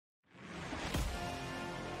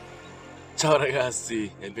Ciao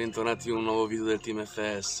ragazzi e bentornati in un nuovo video del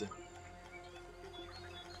TeamFS.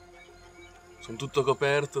 Sono tutto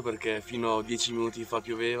coperto perché fino a 10 minuti fa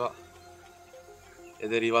pioveva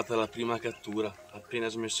ed è arrivata la prima cattura, appena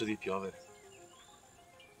smesso di piovere.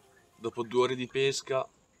 Dopo 2 ore di pesca,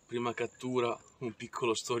 prima cattura, un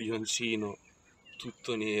piccolo storioncino,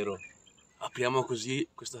 tutto nero. Apriamo così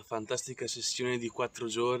questa fantastica sessione di 4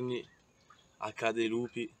 giorni a Cà Dei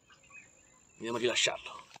Lupi. Andiamo a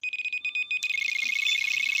rilasciarlo.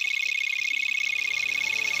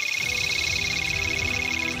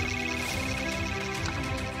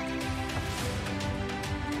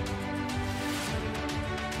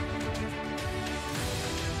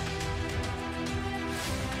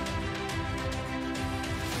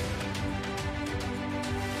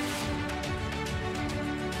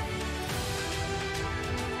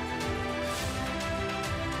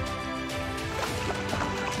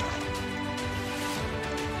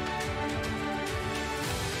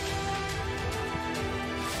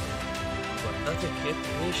 Guardate che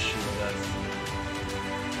pesci, ragazzi!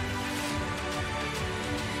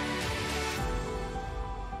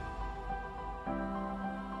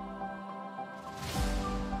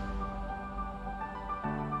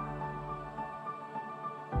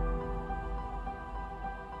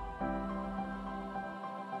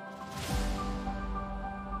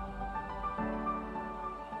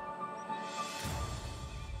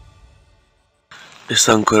 E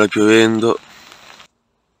sta ancora piovendo.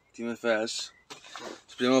 TeamFS.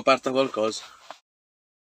 Speriamo parta qualcosa.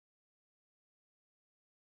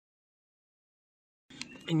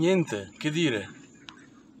 E niente, che dire.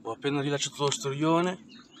 Ho appena rilasciato lo storione,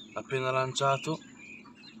 appena lanciato,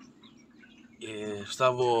 e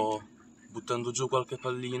stavo buttando giù qualche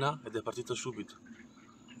pallina ed è partito subito.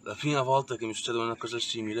 La prima volta che mi succede una cosa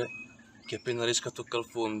simile, che appena riesco a toccare il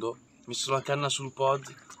fondo, ho messo la canna sul pod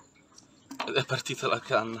ed è partita la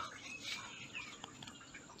canna.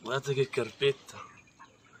 Guardate che carpetta.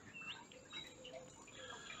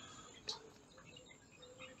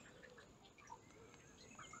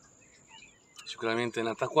 Sicuramente è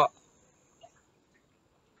nata qua.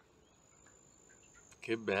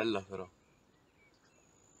 Che bella però.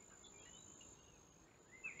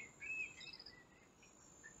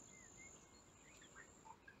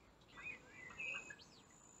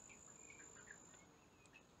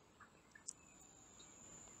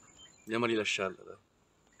 Andiamo a rilasciarla, dai.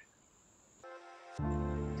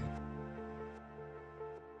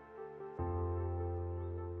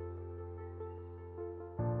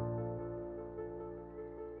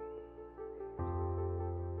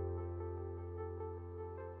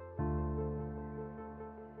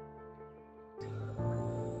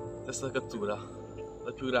 Questa cattura,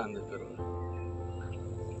 la più grande per ora.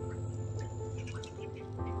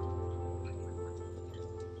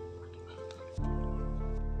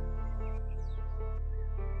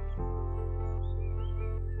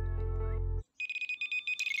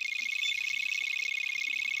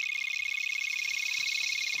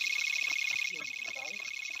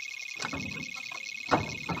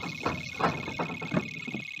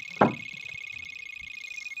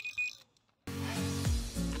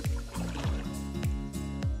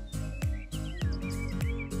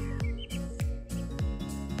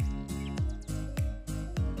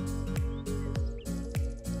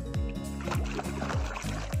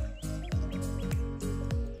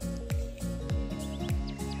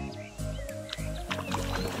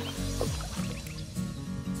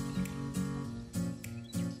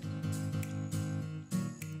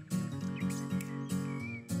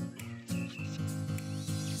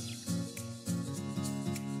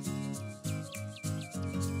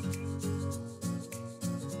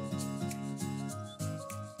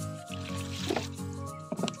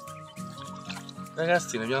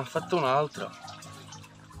 Ragazzi, ne abbiamo fatta un'altra.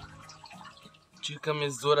 Circa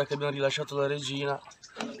mezz'ora che abbiamo rilasciato la regina.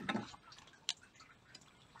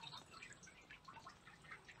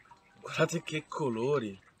 Guardate che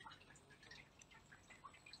colori.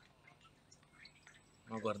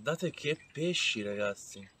 Ma guardate che pesci,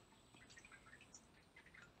 ragazzi.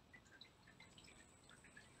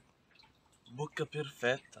 Bocca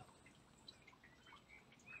perfetta.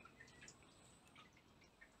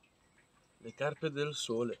 Le carpe del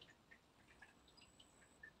sole.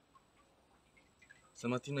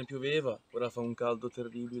 Stamattina pioveva, ora fa un caldo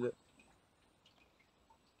terribile.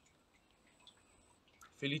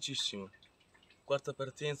 Felicissimo. Quarta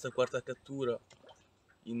partenza, quarta cattura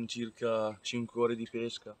in circa 5 ore di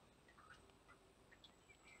pesca.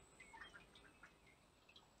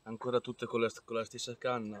 Ancora tutte con la stessa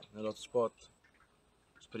canna nell'hotspot.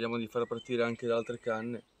 Speriamo di far partire anche le altre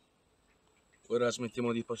canne. Ora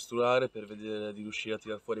smettiamo di pasturare per vedere di riuscire a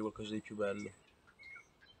tirare fuori qualcosa di più bello.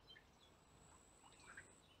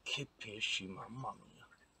 Che pesci, mamma mia!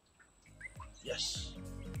 Yes!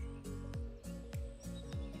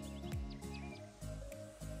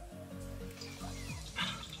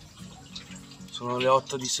 Sono le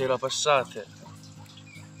 8 di sera passate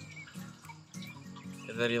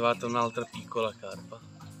ed è arrivata un'altra piccola carpa.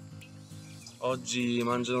 Oggi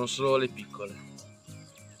mangiano solo le piccole.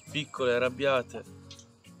 Piccole, arrabbiate,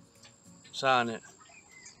 sane.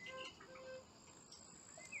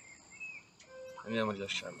 Andiamo a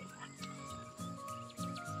rilasciarle.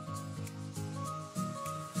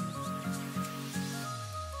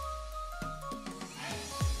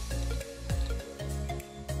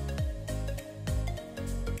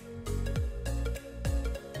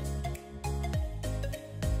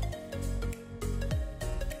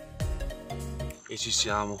 E ci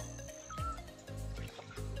siamo.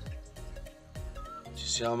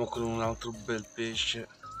 Siamo con un altro bel pesce,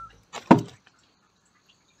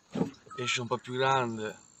 pesce un po' più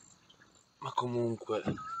grande, ma comunque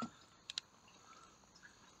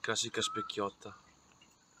classica specchiotta.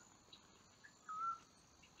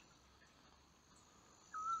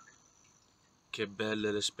 Che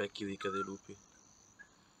belle le specchie di Cà Dei Lupi.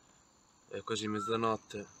 È quasi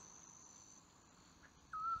mezzanotte,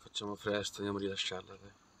 facciamo presto, andiamo a rilasciarla,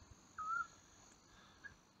 dai.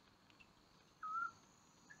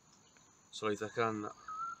 Solita canna.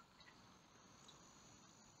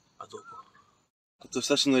 A dopo. Fatto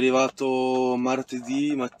sta, sono arrivato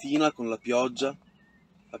martedì mattina con la pioggia.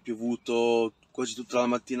 Ha piovuto quasi tutta la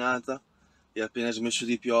mattinata e appena smesso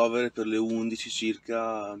di piovere per le 11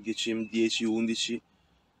 circa, 10-11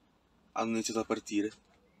 hanno iniziato a partire.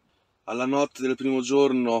 Alla notte del primo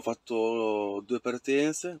giorno ho fatto 2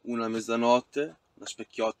 partenze, una a mezzanotte, una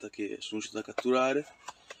specchiotta che sono riuscito a catturare,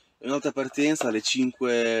 e un'altra partenza alle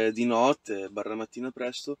 5 di notte, barra mattina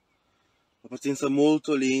presto, una partenza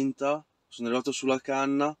molto lenta. Sono arrivato sulla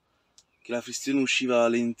canna che la frizione usciva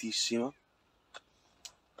lentissima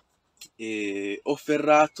e ho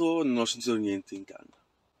ferrato, non ho sentito niente in canna.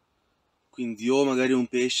 Quindi o magari un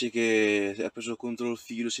pesce che ha preso contro il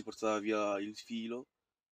filo e si portava via il filo,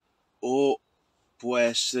 o può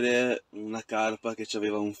essere una carpa che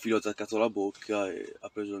aveva un filo attaccato alla bocca e ha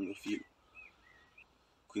preso il mio filo.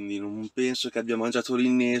 Quindi non penso che abbia mangiato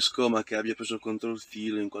l'innesco, ma che abbia preso contro il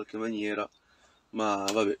filo in qualche maniera. Ma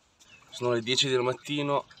vabbè. Sono le 10 del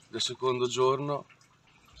mattino del secondo giorno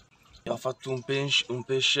e ho fatto un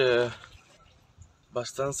pesce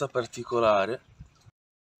abbastanza particolare.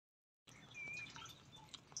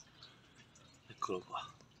 Eccolo qua.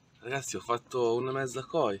 Ragazzi, ho fatto una mezza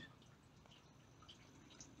koi.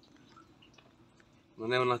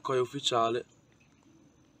 Non è una koi ufficiale,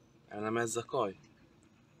 è una mezza koi.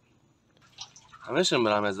 A me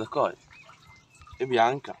sembra una mezza koi. È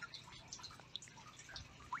bianca.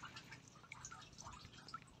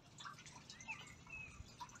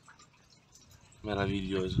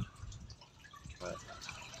 Meraviglioso.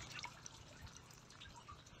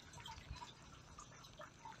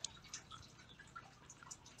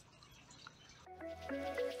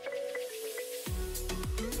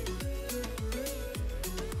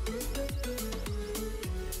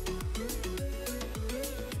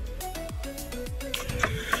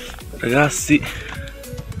 Ragazzi,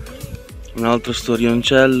 un altro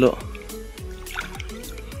storioncello,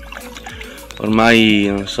 ormai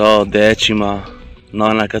non so, 10ª,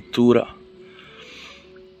 9ª cattura.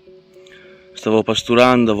 Stavo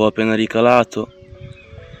pasturando, avevo appena ricalato,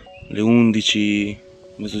 le 11,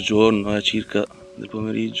 mezzogiorno circa del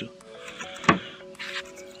pomeriggio.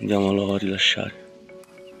 Andiamolo a rilasciare.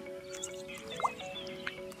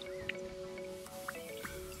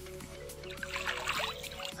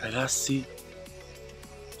 Ragazzi,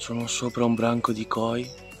 sono sopra un branco di koi,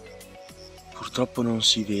 purtroppo non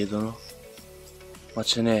si vedono, ma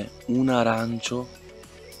ce n'è una arancio,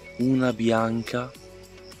 una bianca,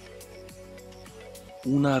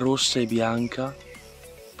 una rossa e bianca,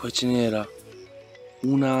 poi ce n'era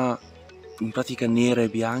una in pratica nera e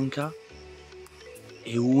bianca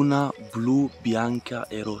e una blu, bianca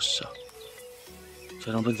e rossa.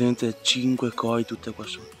 C'erano praticamente 5 koi tutte qua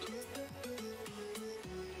sotto.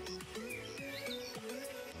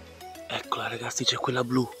 Eccola ragazzi, c'è quella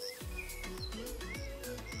blu.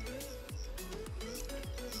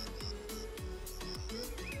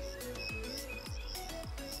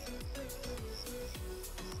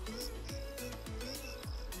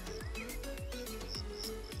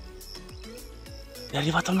 È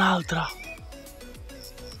arrivata un'altra.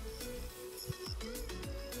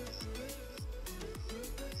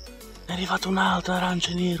 È arrivata un'altra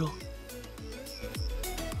arancia e nero.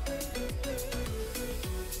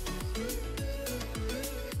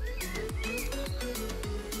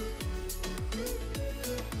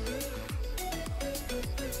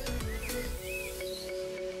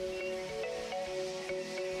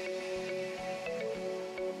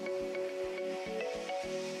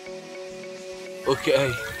 Ok,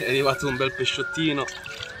 è arrivato un bel pesciottino,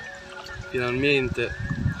 finalmente,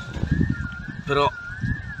 però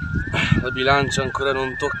la bilancia ancora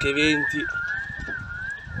non tocca i 20,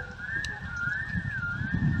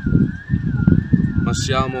 ma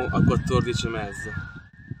siamo a 14,5.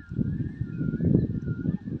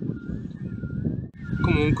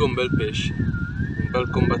 Comunque un bel pesce, un bel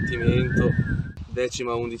combattimento,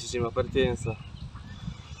 10ª-11ª partenza,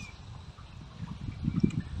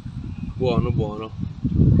 buono buono,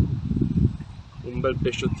 un bel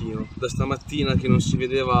pesciottino. Da stamattina che non si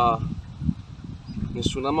vedeva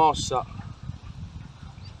nessuna mossa,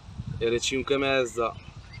 alle 5:30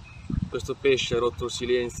 questo pesce ha rotto il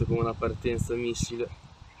silenzio con una partenza missile.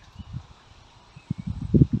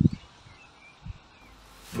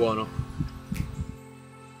 Buono.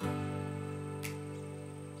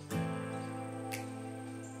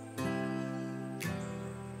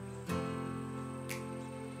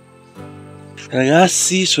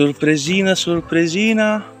 Ragazzi, sorpresina,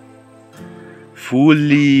 sorpresina,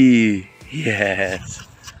 fully, yes!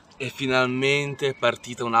 E finalmente è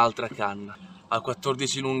partita un'altra canna, a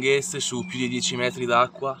 14 lunghezze su più di 10 metri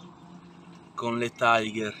d'acqua, con le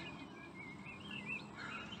Tiger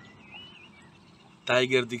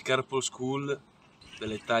di Carpe School,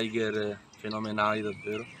 delle Tiger fenomenali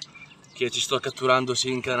davvero, che ci sto catturando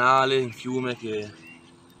sia in canale, in fiume, che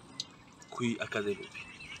qui a Cà Dei Lupi.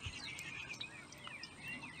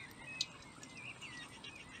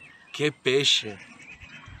 Che pesce!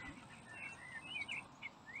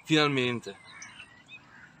 Finalmente!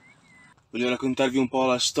 Voglio raccontarvi un po'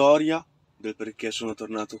 la storia del perché sono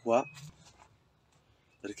tornato qua,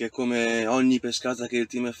 perché come ogni pescata che il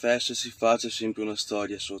TeamFS si fa c'è sempre una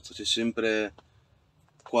storia sotto, c'è sempre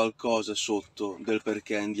qualcosa sotto del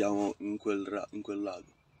perché andiamo in quel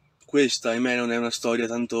lago. Questa, ahimè, non è una storia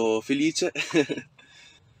tanto felice,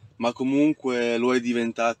 ma comunque lo è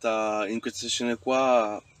diventata in questa sessione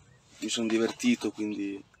qua. Mi sono divertito,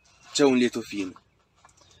 quindi c'è un lieto fine.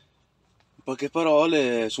 In poche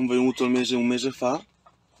parole, sono venuto un mese fa,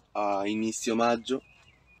 a inizio maggio,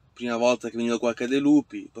 prima volta che venivo qua a Cà Dei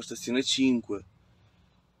Lupi, postazione 5.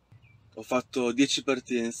 Ho fatto 10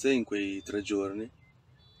 partenze in quei 3 giorni,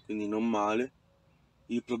 quindi non male.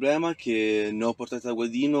 Il problema è che ne ho portate a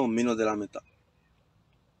guadino meno della metà.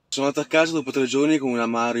 Sono andato a casa dopo 3 giorni con un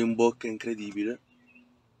amaro in bocca incredibile.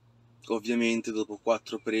 Ovviamente dopo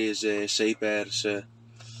 4 prese e 6 perse,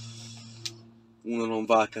 uno non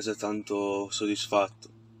va a casa tanto soddisfatto.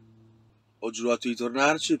 Ho giurato di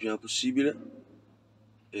tornarci il prima possibile,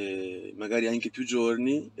 e magari anche più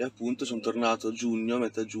giorni, e appunto sono tornato a giugno, a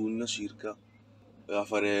metà giugno circa, a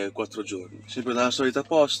fare 4 giorni. Sempre dalla solita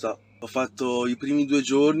posta. Ho fatto i primi 2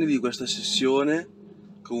 giorni di questa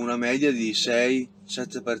sessione con una media di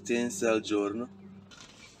 6-7 partenze al giorno.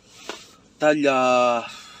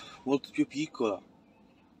 Taglia molto più piccola,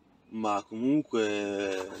 ma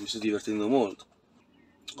comunque mi sto divertendo molto.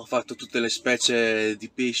 Ho fatto tutte le specie di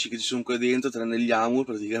pesci che ci sono qua dentro, tranne gli amur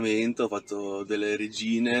praticamente. Ho fatto delle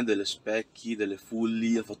regine, delle specchi, delle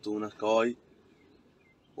fulli, ho fatto una koi,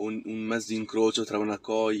 un mezzo incrocio tra una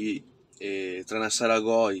koi e tra una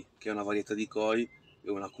saragoi, che è una varietà di koi,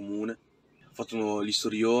 e una comune. Ho fatto gli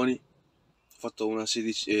storioni, ho fatto una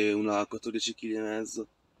 16 e una 14,5 kg,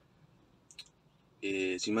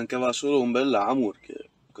 e ci mancava solo un bel amur, che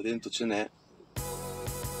qua dentro ce n'è.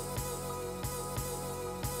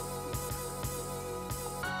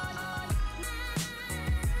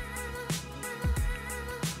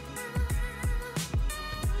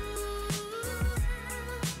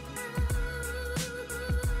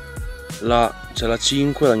 Là c'è la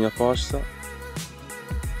 5, la mia posta.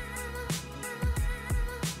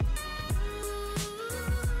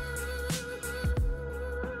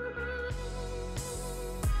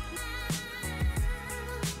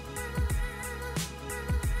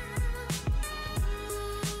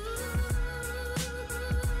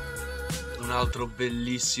 Un altro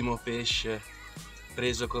bellissimo pesce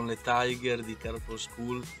preso con le Tiger di Carpe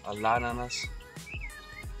School all'ananas,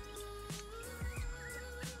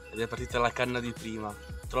 ed è partita la canna di prima,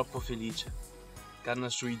 troppo felice. Canna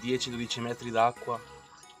sui 10-12 metri d'acqua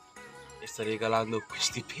e sta regalando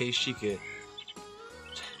questi pesci che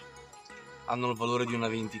hanno il valore di una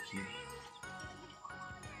 20 kg.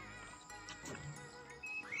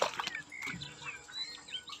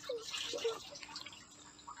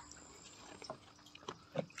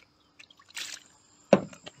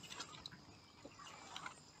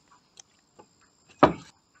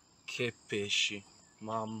 Che pesci,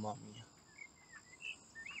 mamma mia.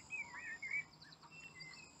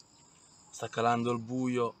 Sta calando il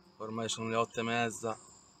buio, ormai sono le 8:30.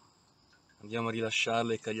 Andiamo a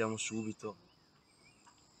rilasciarle e cagliamo subito.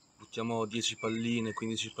 buttiamo 10 palline,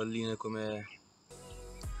 15 palline come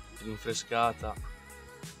rinfrescata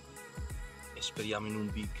e speriamo in un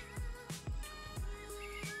big.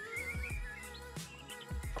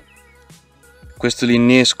 Questo è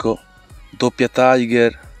l'innesco, doppia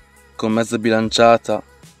Tiger con mezza bilanciata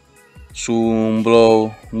su un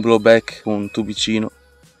blowback con un tubicino.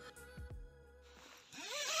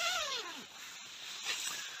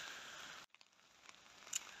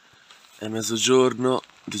 È mezzogiorno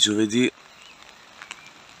di giovedì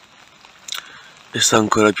e sta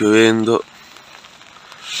ancora piovendo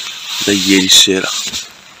da ieri sera.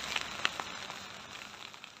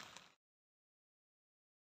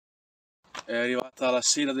 È arrivata la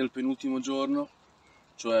sera del penultimo giorno,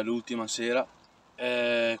 cioè l'ultima sera.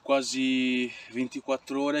 È quasi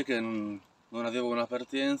 24 ore che non avevo una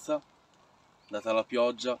partenza, data la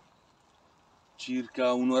pioggia.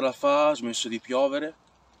 Circa un'ora fa ha smesso di piovere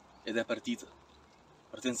ed è partita.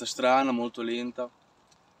 Partenza strana, molto lenta.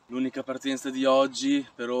 L'unica partenza di oggi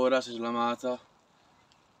per ora si è slamata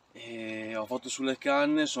e ho fatto sulle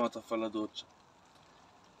canne e sono andato a fare la doccia.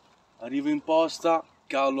 Arrivo in posta,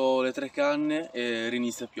 calo le 3 canne e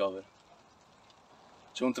rinizia a piovere.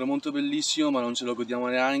 C'è un tramonto bellissimo ma non ce lo godiamo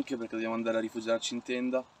neanche perché dobbiamo andare a rifugiarci in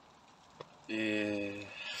tenda e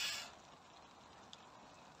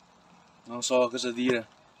non so cosa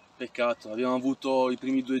dire, peccato. Abbiamo avuto i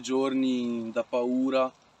primi 2 giorni da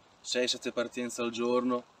paura, 6-7 partenze al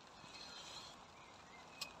giorno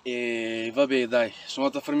e vabbè dai, sono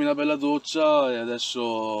andato a farmi una bella doccia e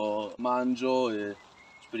adesso mangio e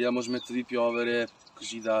speriamo smetta di piovere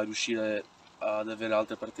così da riuscire ad avere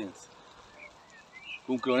altre partenze.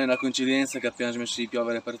 Comunque non è una coincidenza che appena smesso di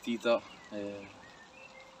piovere è partita e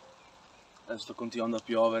adesso sta continuando a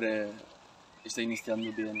piovere e sta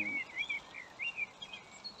iniziando bene.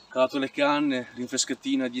 Calato le canne,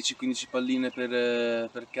 rinfrescatina, 10-15 palline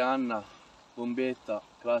per canna, bombetta,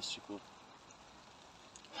 classico.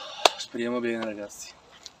 Speriamo bene ragazzi.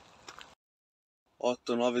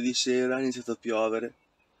 8-9 di sera ha iniziato a piovere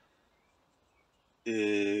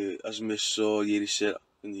e ha smesso ieri sera,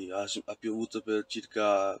 quindi ha piovuto per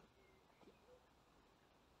circa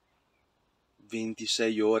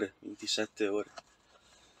 26 ore, 27 ore.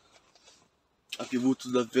 Ha piovuto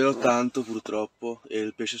davvero tanto purtroppo e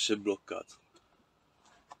il pesce si è bloccato.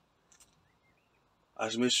 Ha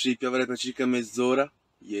smesso di piovere per circa mezz'ora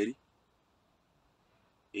ieri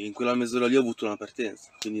e in quella mezz'ora lì ho avuto una partenza,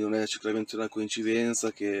 quindi non è sicuramente una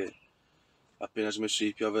coincidenza che appena smesso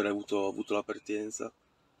di piovere ho avuto la partenza.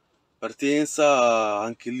 Partenza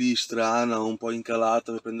anche lì strana, un po'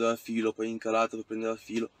 incalata, poi prendeva filo, poi incalata, poi prendeva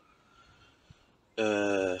filo.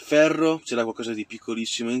 Ferro, c'era qualcosa di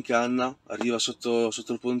piccolissimo in canna, arriva sotto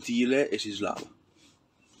il pontile e si slama.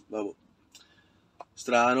 Vabbè.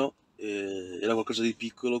 Strano, era qualcosa di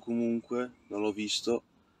piccolo comunque, non l'ho visto.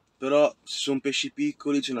 Però se sono pesci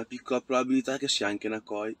piccoli c'è una piccola probabilità che sia anche una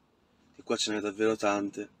koi, che qua ce n'è davvero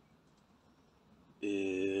tante.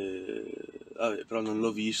 Vabbè, però non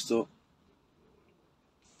l'ho visto.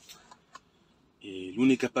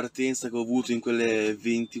 L'unica partenza che ho avuto in quelle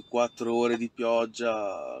 24 ore di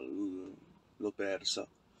pioggia l'ho persa.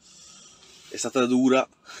 È stata dura,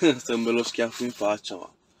 è stato un bello schiaffo in faccia,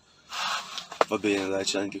 ma va bene, dai,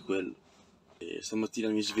 c'è anche quello. Stamattina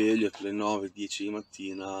mi sveglio alle 9-10 di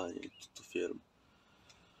mattina e tutto fermo.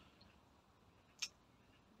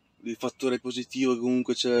 Il fattore positivo è che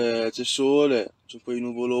comunque c'è sole, c'è un po' di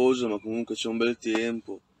nuvoloso, ma comunque c'è un bel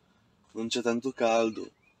tempo, non c'è tanto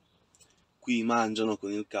caldo. Qui mangiano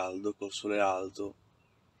con il caldo, col sole alto,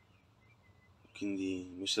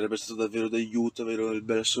 quindi mi sarebbe stato davvero d'aiuto avere il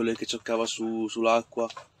bel sole che cioccava sull'acqua,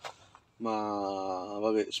 ma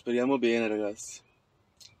vabbè, speriamo bene ragazzi,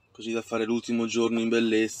 così da fare l'ultimo giorno in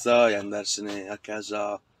bellezza e andarsene a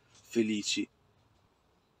casa felici.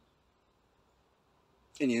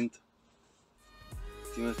 E niente,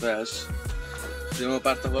 TeamFS, speriamo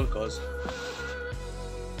parta qualcosa.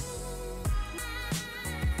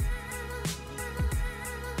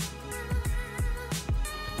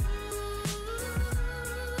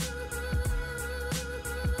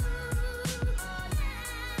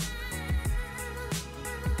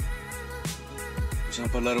 Possiamo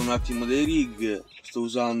parlare un attimo dei rig. Sto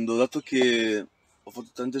usando, dato che ho fatto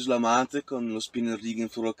tante slamate con lo spinner rig in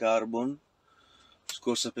fluorocarbon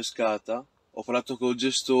scorsa pescata, ho parlato col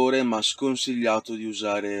gestore ma ha sconsigliato di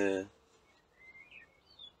usare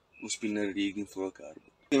lo spinner rig in fluorocarbon.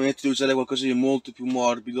 Mi metto di usare qualcosa di molto più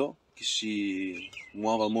morbido, che si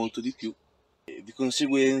muova molto di più, e di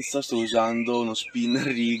conseguenza sto usando uno spinner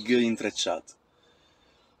rig intrecciato.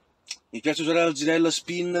 Mi piace usare la girella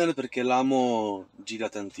spinner perché l'amo gira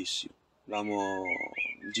tantissimo. L'abbiamo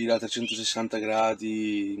girata a 360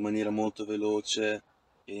 gradi in maniera molto veloce,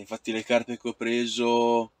 e infatti le carpe che ho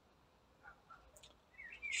preso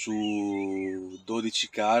su 12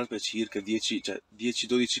 carpe, circa 10, cioè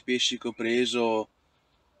 10-12 pesci che ho preso,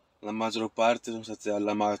 la maggior parte sono state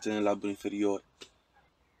allamate nel labbro inferiore.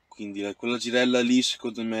 Quindi quella girella lì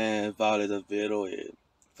secondo me vale davvero e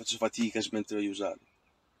faccio fatica a smettere di usarla.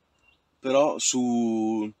 Però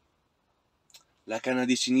su la canna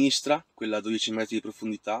di sinistra, quella a 12 metri di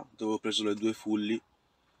profondità, dove ho preso le due fulli,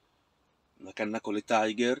 una canna con le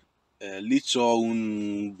Tiger, lì c'ho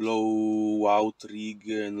un blowout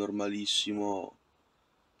rig normalissimo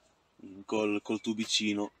col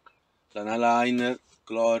tubicino, l'analiner,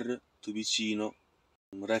 chlor, tubicino,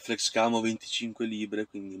 un reflex camo 25 libre,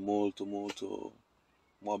 quindi molto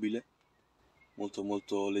mobile,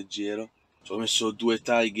 molto leggero. Ci ho messo due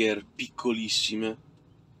Tiger piccolissime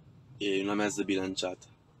e una mezza bilanciata.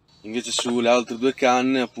 Invece sulle altre due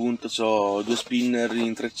canne appunto ho due spinner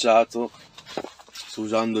intrecciato, sto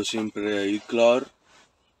usando sempre il chlor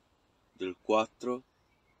del 4,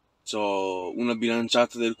 ho una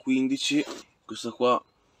bilanciata del 15, questa qua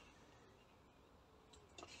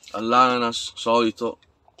all'ananas solito,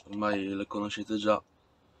 ormai le conoscete già,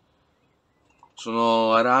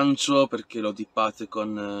 sono arancio perché l'ho dippate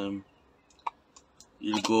con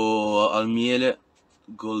il go al miele,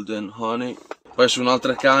 golden honey. Poi su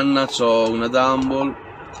un'altra canna c'ho una Dumble,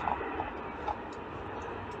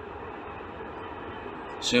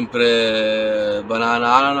 sempre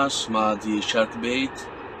banana ananas ma di shark bait,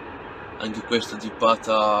 anche questa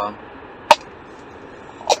dippata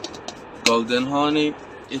golden honey.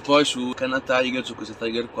 E poi su canna Tiger c'ho questa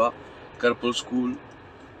Tiger qua, Carpe School, mi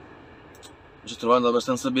sto trovando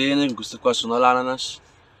abbastanza bene. Queste qua sono all'ananas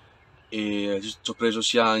e ci ho preso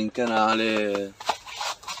sia in canale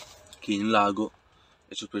che in lago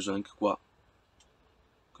e ci ho preso anche qua,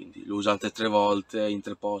 quindi l'ho usate 3 volte in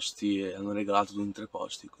 3 posti e hanno regalato 2 in 3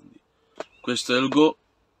 posti, quindi questo è il go,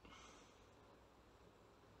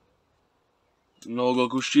 il nuovo go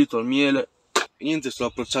che è uscito al miele. E niente, sto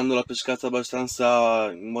approcciando la pescata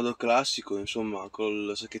abbastanza in modo classico, insomma,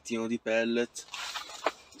 col sacchettino di pellet,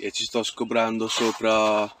 e ci sto scobrando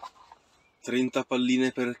sopra 30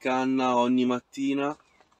 palline per canna ogni mattina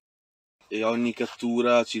e ogni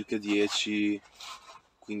cattura circa 10-15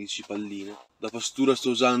 palline. Da pastura sto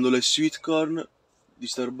usando le sweet corn di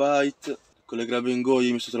Starbite, con le grab and go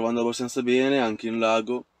mi sto trovando abbastanza bene anche in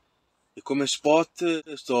lago. E come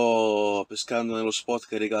spot sto pescando nello spot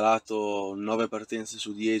che ha regalato 9 partenze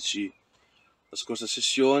su 10 la scorsa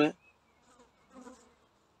sessione,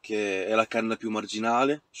 che è la canna più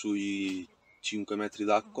marginale, sui 5 metri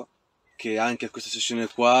d'acqua, che anche a questa sessione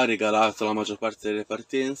qua ha regalato la maggior parte delle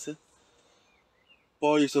partenze.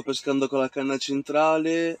 Poi sto pescando con la canna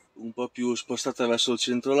centrale, un po' più spostata verso il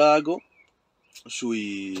centro lago,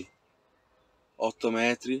 sui 8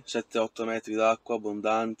 metri, 7-8 metri d'acqua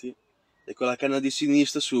abbondanti, e con la canna di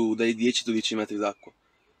sinistra su dai 10-12 metri d'acqua,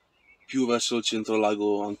 più verso il centro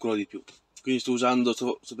lago ancora di più. Quindi sto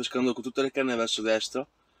pescando con tutte le canne verso destra,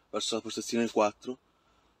 verso la postazione 4,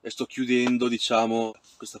 e sto chiudendo, diciamo,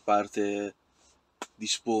 questa parte di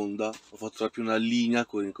sponda. Ho fatto proprio una linea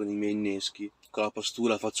con i miei inneschi. Con la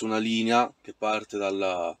pastura faccio una linea che parte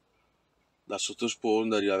dal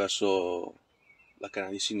sottosponda e arriva verso la canna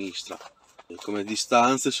di sinistra. E come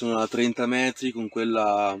distanze sono a 30 metri con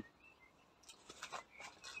quella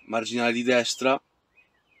marginale di destra,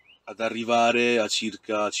 ad arrivare a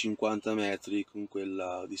circa 50 metri con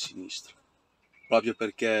quella di sinistra, proprio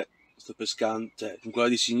perché sto pescando, cioè con quella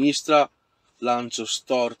di sinistra lancio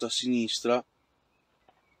storto a sinistra,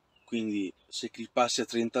 quindi se clippassi a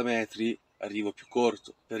 30 metri arrivo più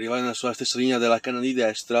corto. Per arrivare sulla stessa linea della canna di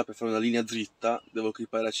destra, per fare una linea dritta, devo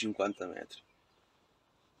clippare a 50 metri.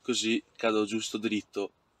 Così cado giusto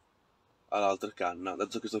dritto all'altra canna,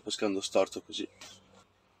 dato che sto pescando storto così.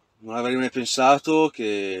 Non avrei mai pensato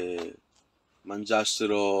che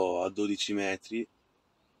mangiassero a 12 metri,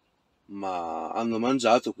 ma hanno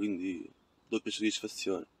mangiato, quindi doppia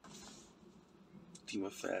soddisfazione.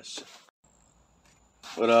 TeamFS.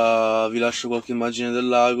 Ora vi lascio qualche immagine del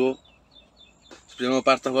lago, speriamo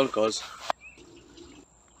parta qualcosa.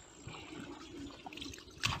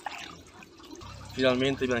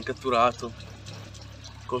 Finalmente abbiamo catturato,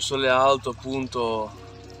 col sole alto appunto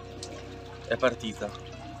è partita.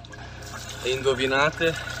 E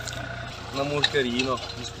indovinate, un muscherino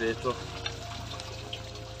discreto.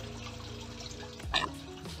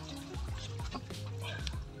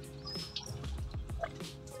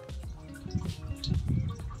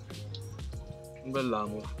 Un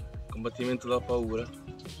bell'amo, combattimento da paura.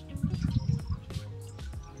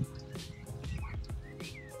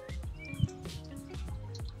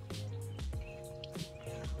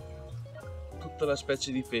 tutta la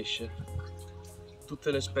specie di pesce, tutte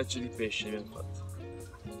le specie di pesce abbiamo fatto.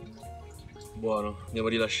 Buono, andiamo a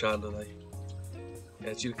rilasciarlo, dai.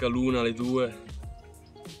 È circa l'una, le 2.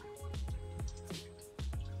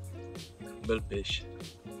 Bel pesce.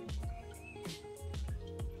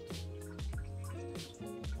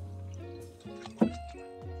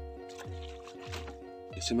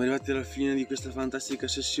 E siamo arrivati alla fine di questa fantastica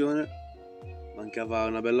sessione. Mancava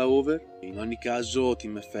una bella over. In ogni caso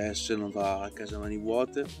TeamFS non va a casa a mani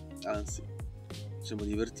vuote, anzi siamo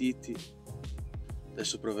divertiti.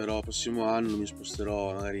 Adesso proverò il prossimo anno, mi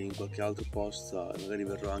sposterò magari in qualche altro posto e magari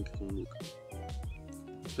verrò anche con Luca.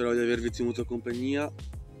 Spero di avervi tenuto compagnia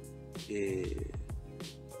e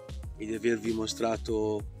di avervi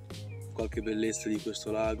mostrato qualche bellezza di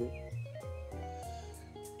questo lago,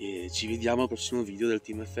 e ci vediamo al prossimo video del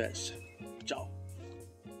TeamFS. Ciao!